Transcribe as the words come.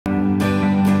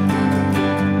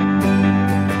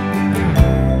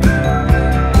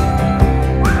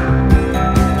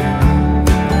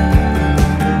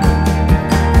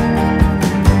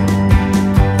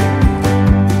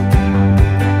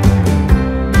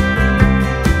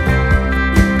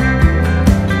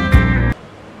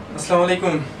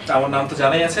আলাইকুম। আমার নাম তো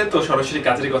জানাই আছে, তো সরাসরি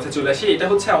কাজের কথা চলে আসি। এটা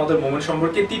হচ্ছে আমাদের মোমেন্ট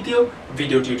সম্পর্কে তৃতীয়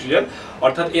ভিডিও টিউটোরিয়াল।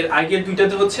 অর্থাৎ এর আগের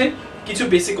দুইটাতে হচ্ছে কিছু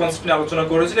বেসিক কনসেপ্ট নিয়ে আলোচনা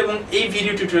করেছিল, এবং এই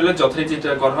ভিডিও টিউটোরিয়ালে যথারীতি যেটা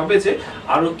করা হবে যে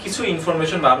আরো কিছু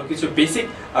ইনফরমেশন বা আরো কিছু বেসিক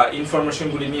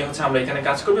ইনফরমেশনগুলি নিয়ে হচ্ছে আমরা এখানে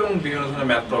কাজ করব এবং বিভিন্ন ধরনের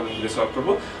ম্যাথ প্রবলেমগুলি সলভ করব।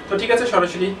 তো ঠিক আছে,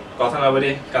 সরাসরি কথা না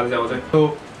বাড়িয়ে কাজে যাওয়া যাক। তো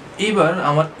এইবার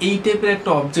আমার এই টাইপের একটা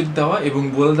অবজেক্ট দেওয়া এবং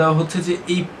বলে দেওয়া হচ্ছে যে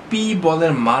এই পি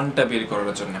বলের মানটা বের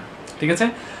করার জন্য। ঠিক আছে,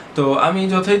 তো আমি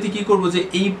যথারীতি কি করব যে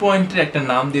এই পয়েন্টের একটা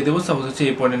নাম দিয়ে দেবো। সাপোজ হচ্ছে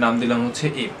এই পয়েন্টের নাম দিলাম হচ্ছে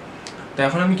এ। তো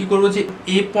এখন আমি কি করব যে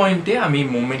এ পয়েন্টে আমি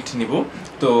মোমেন্ট নিব।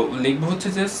 তো লিখবো হচ্ছে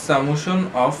যে summation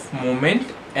of moment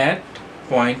at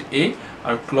point A,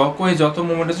 R clockwise যত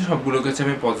মোমেন্ট আছে সবগুলোকে হচ্ছে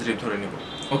আমি পজিটিভ ধরে নেব।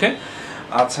 ওকে,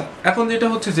 আচ্ছা, এখন যেটা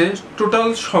হচ্ছে যে টোটাল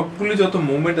সবগুলি যত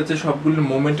মোমেন্ট আছে সবগুলির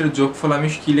মোমেন্টের যোগফল আমি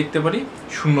কি লিখতে পারি,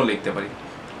 শূন্য লিখতে পারি।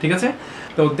 ঠিক আছে,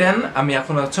 তো দেন আমি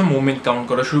এখন হচ্ছে মোমেন্ট কাউন্ট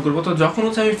করা শুরু করবো। তো যখন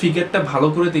হচ্ছে আমি ফিগারটা ভালো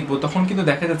করে দেখবো তখন কিন্তু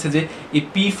দেখা যাচ্ছে যে এই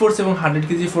পি ফোর্স এবং 100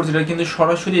 কেজি ফোর্স এটা কিন্তু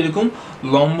সরাসরি এরকম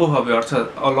লম্বভাবে অর্থাৎ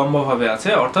অলম্বভাবে আছে,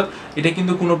 অর্থাৎ এটা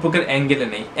কিন্তু কোনো প্রকার অ্যাঙ্গেলে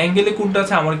নেই। অ্যাঙ্গেলে কোনটা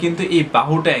আছে, আমার কিন্তু এই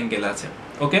বাহুটা অ্যাঙ্গেল আছে।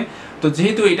 ওকে, তো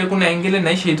যেহেতু এটা কোনো অ্যাঙ্গেলে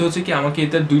নাই সেহেতু হচ্ছে কি আমাকে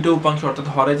এটা দুইটা উপাংশ অর্থাৎ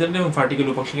হরাইজন্টাল এবং ভার্টিক্যাল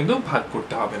উপাংশ কিন্তু ভাগ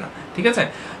করতে হবে না। ঠিক আছে,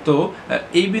 তো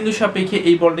এই বিন্দু সাপেক্ষে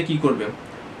এই বলটা কি করবে,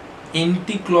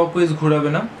 এন্টি ক্লকওয়াইজ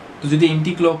ঘোরাবে না। তো যদি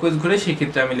এন্টি ক্লকওয়াইজ ঘুরে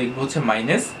সেক্ষেত্রে আমি লিখবো হচ্ছে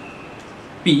মাইনাস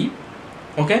পি।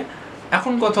 ওকে,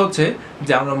 এখন কথা হচ্ছে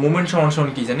যে আমরা মোমেন্ট সমান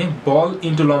সমান কি জানি, বল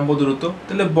ইন্টু লম্ব দূরত্ব।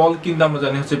 তাহলে বল কিন্তু আমরা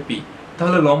জানি হচ্ছে পি,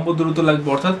 তাহলে লম্ব দূরত্ব লাগবে,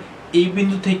 অর্থাৎ এই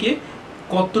বিন্দু থেকে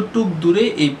কতটুক দূরে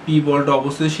এই পি বলটা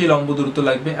অবস্থিত সেই লম্ব দূরত্ব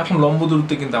লাগবে। এখন লম্ব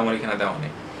দূরত্ব কিন্তু আমার এখানে দেওয়া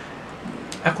নেই।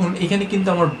 এখন এখানে কিন্তু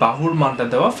আমার বাহুর মানটা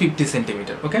দেওয়া 50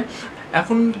 সেন্টিমিটার। ওকে,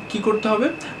 এখন কি করতে হবে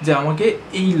যে আমাকে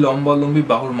এই লম্বালম্বী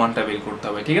বাহুর মানটা বের করতে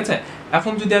হবে। ঠিক আছে,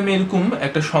 এখন যদি আমি এরকম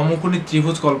একটা সমকোণী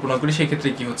ত্রিভুজ কল্পনা করি সেক্ষেত্রে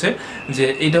কি হচ্ছে যে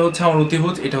এটা হচ্ছে আমার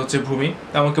অতিভুজ, এটা হচ্ছে ভূমি,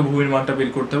 আমাকে ভূমির মানটা বের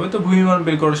করতে হবে। তো ভূমির মান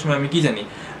বের করার সময় আমি কি জানি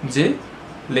যে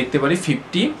লিখতে পারি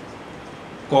 50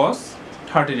 cos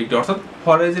 30 ডিগ্রি, অর্থাৎ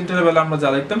হরাইজন্টালের বেলা আমরা যা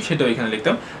লিখতাম সেটাও এখানে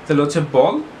লিখতাম। তাহলে হচ্ছে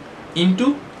বল ইন্টু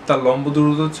তার লম্ব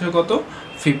দূরত্ব হচ্ছে কত,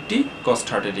 50 cos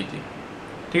 30 ডিগ্রি।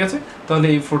 ঠিক আছে, তাহলে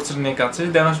এই ফোর্সটা নিয়ে কাছে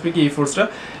দেন আসবে কি এই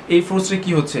ফোর্সটা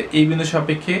কি হচ্ছে এই বিন্দু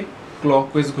সাপেক্ষে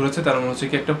ক্লকওয়াইজ ঘুরেছে, তার মানে হচ্ছে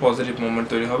কি একটা পজিটিভ মোমেন্ট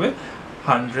তৈরি হবে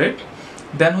 100।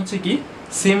 দেন হচ্ছে কি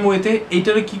সেম ওয়েতে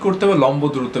এইটারে কি করতে হবে, লম্ব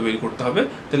দূরত্ব বের করতে হবে।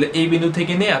 তাহলে এই বিন্দু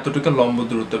থেকে নিয়ে এতটুকু লম্ব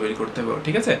দূরত্ব বের করতে হবে।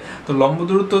 ঠিক আছে, তো লম্ব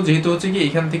দূরত্ব যেহেতু হচ্ছে কি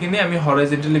এখান থেকে নিয়ে আমি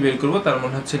হরাইজন্টালি বের করব, তার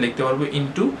মানে হচ্ছে লিখতে পারবো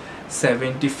ইন্টু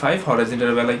 75,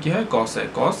 হরাইজন্টালের বেলায় কি হয় cos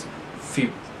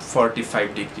 45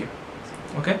 degree.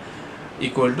 Okay,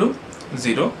 equal to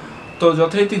 0। তো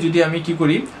যথারীতি যদি আমি কি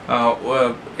করি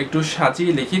একটু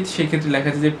সাজিয়ে লিখি সেক্ষেত্রে লেখা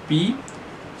আছে যে P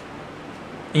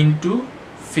into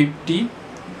 50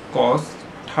 cos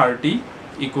 30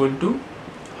 equal to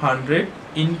 100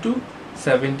 into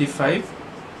 75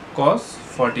 cos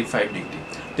 45 degree.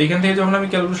 তো এখান থেকে যখন আমি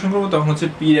ক্যালকুলেশন করবো তখন হচ্ছে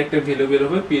পির একটা ভ্যালু বের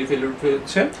হবে, পির ভ্যালু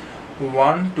হচ্ছে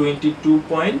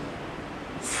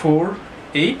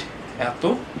 122.48 এত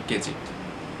কেজি।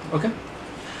 ওকে,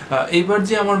 এইবার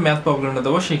যে আমার ম্যাথ প্রবলেমটা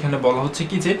দেবো সেখানে বলা হচ্ছে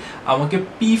কি যে আমাকে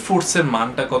পি ফোর্সের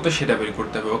মানটা কত সেটা বের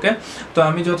করতে হবে। ওকে, তো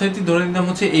আমি যথারীতি ধরে নিলাম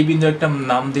হচ্ছে এই বিন্দুর একটা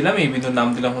নাম দিলাম, এই বিন্দুর নাম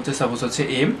দিলাম হচ্ছে সাপোজ হচ্ছে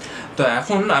এম। তো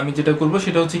এখন আমি যেটা করব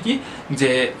সেটা হচ্ছে কি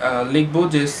যে লিখবো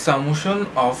যে summation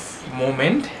of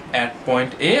moment at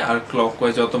point A, R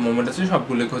clockwise যত মোমেন্ট আছে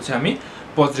সবগুলোকে হচ্ছে আমি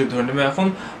পজিটিভ ধরে নেব। এখন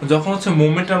যখন হচ্ছে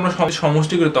মোমেন্টটা আমরা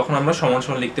সমষ্টি করি তখন আমরা সমান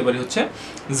সমান লিখতে পারি হচ্ছে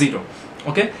 0।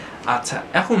 ওকে, আচ্ছা,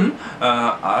 এখন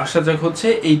আসা যাক হচ্ছে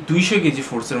এই 200 কেজি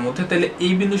ফোর্সের মধ্যে। তাহলে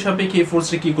এই বিন্দু সাপেক্ষে এই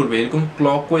ফোর্সটা কি করবে, এরকম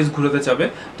ক্লকওয়াইজ ঘুরাতে যাবে।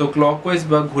 তো ক্লকওয়াইজ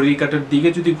বা ঘড়ির কাঁটার দিকে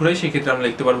যদি ঘুরাই সেক্ষেত্রে আমরা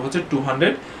লিখতে পারবো হচ্ছে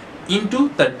 200 ইন্টু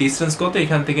তার ডিস্টেন্স কত,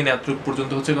 এখান থেকে এতটুকু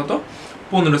পর্যন্ত হচ্ছে কত,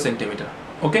 15 সেন্টিমিটার।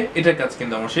 ওকে, এটার কাজ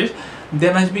কিন্তু আমার শেষ।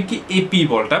 দেন আসবে কি এই পি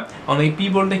বলটা, কারণ এই পি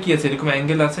বলটা কি আছে, এরকম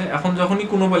অ্যাঙ্গেল আছে। এখন যখনই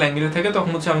কোনো বল অ্যাঙ্গেলে থাকে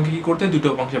তখন হচ্ছে আমাকে কি করতে হয়, দুটো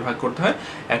উপাংশে ভাগ করতে হয়।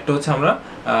 একটা হচ্ছে আমরা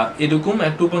এরকম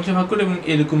একটা উপাংশে ভাগ করি এবং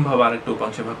এরকম ভাবে আরেকটা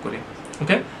উপাংশে ভাগ করি।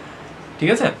 ওকে, ঠিক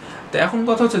আছে, তো এখন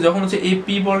কথা হচ্ছে যখন হচ্ছে এই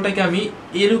পি বলটাকে আমি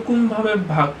এরকম ভাবে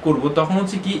ভাগ করব তখন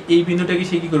হচ্ছে কি এই বিন্দুটাকে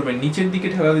সে কি করবে, নিচের দিকে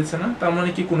ঠেলা দিচ্ছে না, তার মানে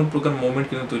কি কোনো প্রকার মোমেন্ট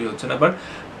কিন্তু তৈরি হচ্ছে না। বাট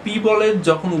পি বলের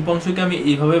যখন উপাংশকে আমি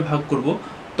এইভাবে ভাগ করব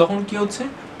তখন কি হচ্ছে,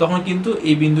 তখন কিন্তু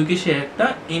এই বিন্দুকে সে একটা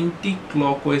এন্টি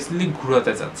ক্লকওয়াইজলি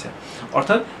ঘোরাতে যাচ্ছে,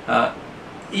 অর্থাৎ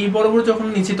এই বরাবর যখন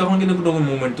নিচে তখন কিন্তু কোনো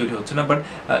মুভমেন্ট তৈরি হচ্ছে না। বাট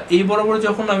এই বরাবর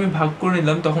যখন আমি ভাগ করে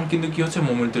নিলাম তখন কিন্তু কি হচ্ছে,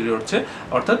 মুভমেন্ট তৈরি হচ্ছে,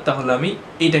 অর্থাৎ তাহলে আমি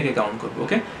এইটাকে কাউন্ট করব।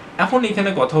 ওকে, এখন এখানে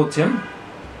কথা হচ্ছে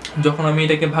যখন আমি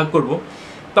এটাকে ভাগ করব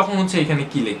তখন হচ্ছে এখানে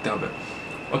কি লিখতে হবে।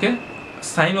 ওকে,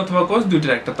 সাইন অথবা কস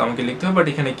দুইটার একটা তো আমাকে লিখতে হবে, বাট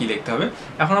এখানে কি লিখতে হবে,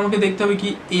 এখন আমাকে দেখতে হবে কি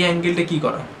এই অ্যাঙ্গেলটা কি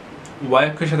করা, ওয়াই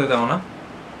অক্ষের সাথে দেওয়া না,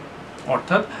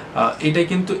 অর্থাৎ এটা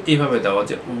কিন্তু এইভাবে দেওয়া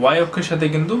যে ওয়াই অক্ষের সাথে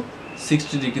কিন্তু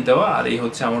 60 ডিগ্রি দেওয়া, আর এই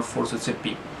হচ্ছে আমার ফোর্স হচ্ছে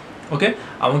পি। ওকে,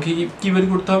 আমাকে কি বের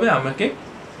করতে হবে, আমাকে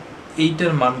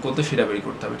এইটার মান কত সেটা বের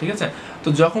করতে হবে। ঠিক আছে, তো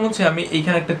যখন হচ্ছে আমি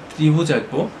এইখানে একটা ত্রিভুজ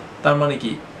আঁকবো, তার মানে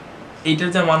কি এইটার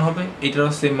যা মান হবে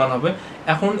এইটারও সেম মান হবে।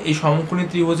 এখন এই সমকোণী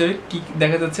ত্রিভুজের কি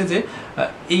দেখা যাচ্ছে যে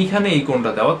এইখানে এই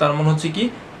কোণটা দেওয়া, তার মানে হচ্ছে কি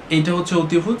এইটা হচ্ছে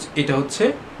অতিভুজ, এটা হচ্ছে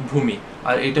ভূমি,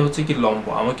 আর এটা হচ্ছে কি লম্ব।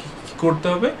 আমাকে কি করতে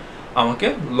হবে, আমাকে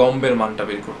লম্বের মানটা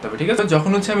বের করতে হবে। ঠিক আছে,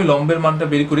 যখন হচ্ছে আমি লম্বের মানটা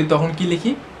বের করি তখন কি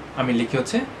লিখি, আমি লিখি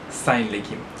হচ্ছে সাইন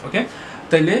লিখি। ওকে,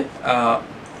 তাইলে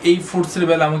এই ফোর্সের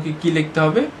বেলা আমাকে কি লিখতে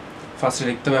হবে, ফার্স্টে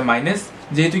লিখতে হবে মাইনাস,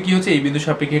 যেহেতু কি হচ্ছে এই বিন্দু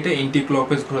সাপেক্ষে এটা এন্টি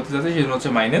ক্লকওয়াইজ ঘোরাতে যাচ্ছে, সেজন্য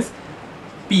হচ্ছে মাইনাস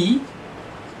পি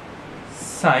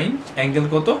সাইন অ্যাঙ্গেল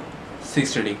কত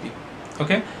 60 ডিগ্রি।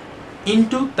 ওকে,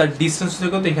 ইন্টু তার ডিস্টেন্স হচ্ছে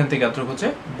কত, এখান থেকে এতটুকু হচ্ছে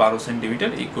 12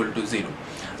 সেন্টিমিটার ইকুয়াল টু 0।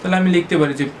 তাহলে আমি লিখতে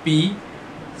পারি যে P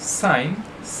sign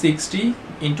 60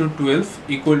 into 12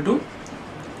 equal to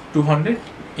 200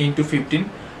 into 15।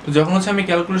 তো যখন হচ্ছে আমি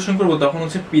ক্যালকুলেশন করবো তখন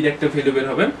হচ্ছে পির একটা ভ্যালু বের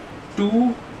হবে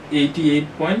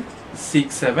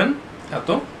 288.67 এত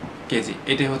কেজি।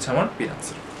 এটাই হচ্ছে আমার পির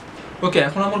আনসার। ওকে,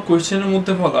 এখন আমার কোয়েশ্চেনের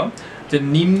মধ্যে বলা যে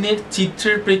নিম্নের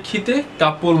চিত্রের প্রেক্ষিতে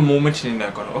কাপল মোমেন্ট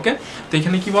নির্ণয় করো। ওকে, তো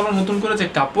এখানে কি বলা নতুন করে যে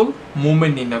কাপল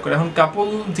মোমেন্ট নির্ণয় করে। এখন কাপল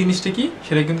জিনিসটা কি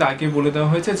সেটা কিন্তু আগে বলে দেওয়া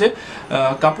হয়েছে যে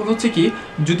কাপল হচ্ছে কি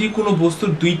যদি কোনো বস্তুর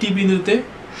দুইটি বিন্দুতে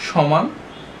সমান,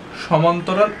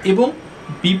 সমান্তরাল এবং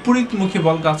বিপরীতমুখী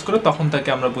বল কাজ করে তখন তাকে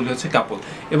আমরা বলি হচ্ছে কাপল।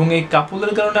 এবং এই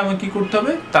কাপলের কারণে আমাকে কি করতে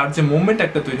হবে, তার যে মোমেন্ট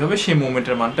একটা তৈরি হবে সেই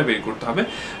মোমেন্টের মানটা বের করতে হবে।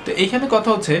 তো এইখানে কথা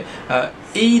হচ্ছে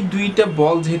এই দুইটা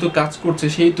বল যেহেতু কাজ করছে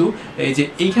সেহেতু এই যে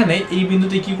এইখানে এই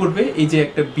বিন্দুতে কি করবে, এই যে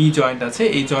একটা বি জয়েন্ট আছে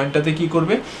এই জয়েন্টটাতে কি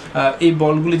করবে, এই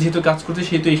বলগুলি যেহেতু কাজ করছে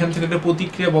সেহেতু এখান থেকে একটা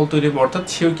প্রতিক্রিয়া বল তৈরি হবে, অর্থাৎ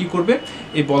সেও কি করবে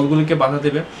এই বলগুলিকে বাধা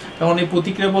দেবে। তখন এই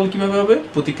প্রতিক্রিয়া বল কিভাবে হবে,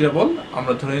 প্রতিক্রিয়া বল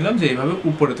আমরা ধরে নিলাম যে এইভাবে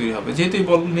উপরে তৈরি হবে, যেহেতু এই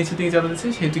বলগুলো নিচে থেকে যারা দিচ্ছে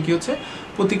সেহেতু কি হচ্ছে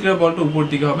প্রতিক্রিয়া বলটা উপর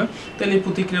দিকে হবে। তাহলে এই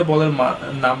প্রতিক্রিয়া বলের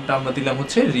নামটা আমরা দিলাম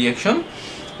হচ্ছে রিঅ্যাকশন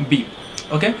বি।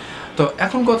 ওকে, তো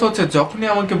এখন কথা হচ্ছে যখনই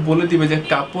আমাকে বলে দিবে যে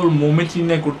কাপল মোমেন্ট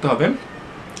নির্ণয় করতে হবে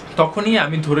তখনই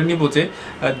আমি ধরে নিব যে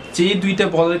যে দুইটা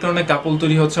বলের কারণে কাপল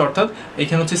তৈরি হচ্ছে, অর্থাৎ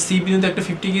এখানে হচ্ছে সি বিন্দুতে একটা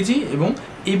 50 কেজি এবং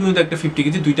এই বিন্দুতে একটা 50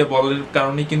 কেজি, দুইটা বলের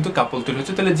কারণেই কিন্তু কাপল তৈরি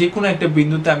হচ্ছে। তাহলে যে কোনো একটা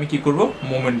বিন্দুতে আমি কি করব,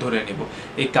 মোমেন্ট ধরে নেব।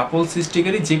 এই কাপল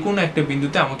সৃষ্টিকারী যে কোনো একটা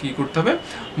বিন্দুতে আমাকে কি করতে হবে,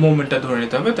 মোমেন্টটা ধরে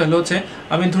নিতে হবে। তাহলে হচ্ছে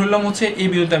আমি ধরলাম হচ্ছে এই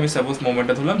বিন্দুতে আমি সাপোজ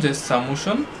মোমেন্টটা ধরলাম যে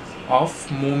summation of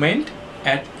moment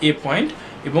at a point,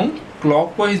 এবং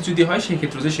ক্লকওয়াইজ যদি হয় সেই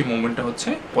ক্ষেত্রে যে সেই মোমেন্টটা হচ্ছে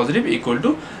পজিটিভ ইকুয়াল টু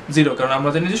 0, কারণ আমরা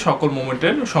জানি যে সকল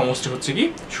মোমেন্টের সমষ্টি হচ্ছে কি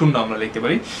 0 আমরা লিখতে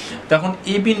পারি। তখন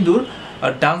এই বিন্দুর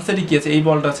ডান সাইডে কি আছে, এই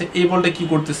বলটা আছে, এই বলটা কি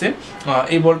করতেছে,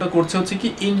 এই বলটা করছে হচ্ছে কি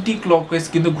এন্টি ক্লকওয়াইজ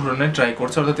কিন্তু ঘোরানোর ট্রাই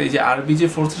করছে, অর্থাৎ এই যে আরবি যে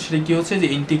ফোর্স সেটা কি হচ্ছে যে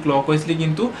এন্টি ক্লকওয়াইজলি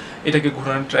কিন্তু এটাকে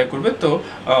ঘোরানোর ট্রাই করবে। তো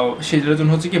সেটার জন্য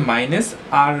হচ্ছে কি মাইনাস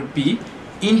আর বি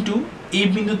ইন্টু এই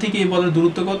বিন্দু থেকে এই বলের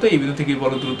দূরত্ব কত, এই বিন্দু থেকে এই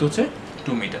বলের দূরত্ব হচ্ছে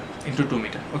 2 মিটার ইন্টু 2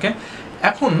 মিটার। ওকে,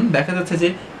 এখন দেখা যাচ্ছে যে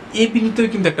এই বিন্দুতেও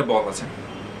কিন্তু একটা বল আছে,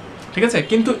 ঠিক আছে,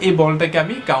 কিন্তু এই বলটাকে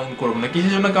আমি কাউন্ট করবো না।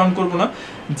 কিসের জন্য কাউন্ট করবো না,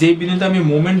 যে বিন্দুতে আমি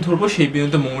মোমেন্ট ধরবো সেই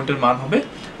বিন্দুতে মোমেন্টের মান হবে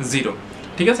 0।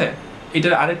 ঠিক আছে,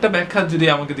 এটার আরেকটা ব্যাখ্যা যদি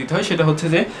আমাকে দিতে হয় সেটা হচ্ছে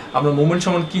যে আমরা মোমেন্ট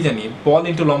সমান কি জানি, বল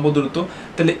ইন্টু লম্ব দূরত্ব।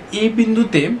 তাহলে এই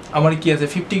বিন্দুতে আমার কি আছে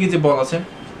 50 কেজি বল আছে,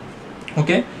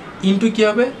 ওকে, ইন্টু কি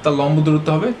হবে তার লম্ব দূরত্ব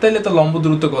হবে। তাহলে তার লম্ব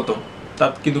দূরত্ব কত,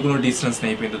 তার কিন্তু কোনো ডিস্টেন্স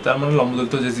নেই কিন্তু, তার মানে লম্ব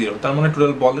দূরত্ব হচ্ছে 0, তার মানে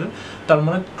টোটাল বলের, তার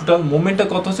মানে টোটাল মোমেন্টটা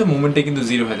কত হচ্ছে, মোমেন্টটা কিন্তু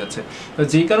 0 হয়ে যাচ্ছে। তো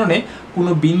যেই কারণে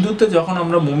কোনো বিন্দুতে যখন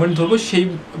আমরা মোমেন্ট ধরবো সেই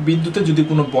বিন্দুতে যদি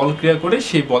কোনো বল ক্রিয়া করে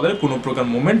সেই বলের কোনো প্রকার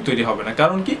মোমেন্ট তৈরি হবে না,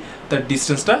 কারণ কি তার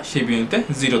ডিস্টেন্সটা সেই বিন্দুতে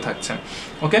 0 থাকছে।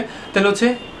 ওকে, তাহলে হচ্ছে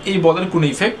এই বলের কোনো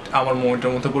ইফেক্ট আমার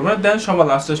মোমেন্টের মধ্যে পড়বে না। দেন সবার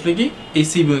লাস্ট আসলে কি এই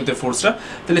সি বিন্দুতে ফোর্সটা,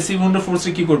 তাহলে সি বিন্দুর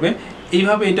ফোর্সটা কি করবে,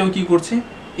 এইভাবে এটাও কি করছে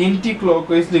এন্টি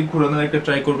ক্লকওয়াইজলি ঘোরানোর একটা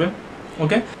ট্রাই করবে।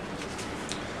 ওকে,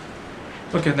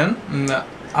 ওকে, দেন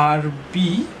আর বি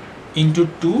ইন্টু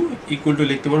 2 ইকুয়াল টু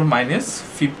লিখতে পারবো মাইনাস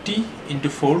 50 ইন্টু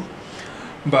 4,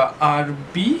 বা আর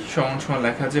বি সমান সমান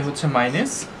লেখা যে হচ্ছে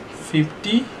মাইনাস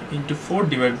 50 ইন্টু 4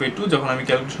 ডিভাইড বাই 2। যখন আমি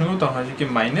ক্যালকুলেশন করবো তখন হচ্ছে কি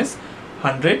মাইনাস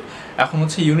 100। এখন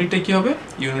হচ্ছে ইউনিটটা কি হবে,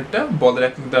 ইউনিটটা বলের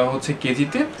একক দেওয়া হচ্ছে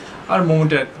কেজিতে আর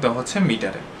মোমেন্টের একক দেওয়া হচ্ছে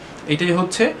মিটারে। এটাই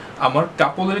হচ্ছে আমার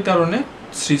কাপলের কারণে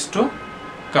সৃষ্ট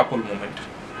কাপল মোমেন্ট।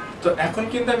 তো এখন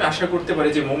কিন্তু আমি আশা করতে পারি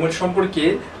যে মোমেন্ট সম্পর্কে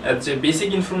যে বেসিক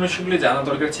ইনফরমেশনগুলি জানা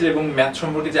দরকার ছিল এবং ম্যাথ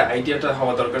সম্পর্কে যে আইডিয়াটা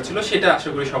হওয়া দরকার ছিল সেটা আশা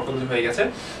করি সকলের হয়ে গেছে।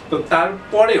 তো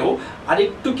তারপরেও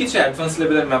আরেকটু কিছু অ্যাডভান্স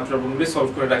লেভেলের ম্যাথ প্রবলেমগুলি সলভ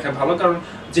করে রাখা ভালো, কারণ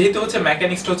যেহেতু হচ্ছে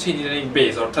মেকানিক্সটা হচ্ছে ইঞ্জিনিয়ারিং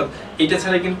বেস, অর্থাৎ এটা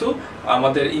ছাড়া কিন্তু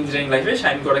আমাদের ইঞ্জিনিয়ারিং লাইফে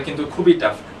শাইন করা কিন্তু খুবই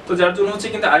টাফ। তো যার জন্য হচ্ছে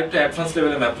কিন্তু আরেকটু অ্যাডভান্স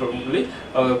লেভেলের ম্যাথ প্রবলেমগুলি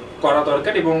করা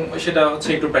দরকার এবং সেটা হচ্ছে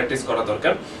একটু প্র্যাকটিস করা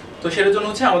দরকার। তো সেটার জন্য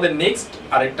হচ্ছে আমাদের নেক্সট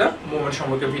আরেকটা মোমেন্ট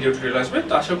সম্পর্কে ভিডিও টিউটোরিয়াল আসবে।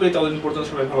 তো আশা করি ততদিন পর্যন্ত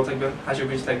সবাই ভালো থাকবেন, হাসি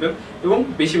খুশি থাকবেন এবং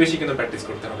বেশি বেশি কিন্তু প্র্যাকটিস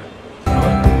করতে হবে।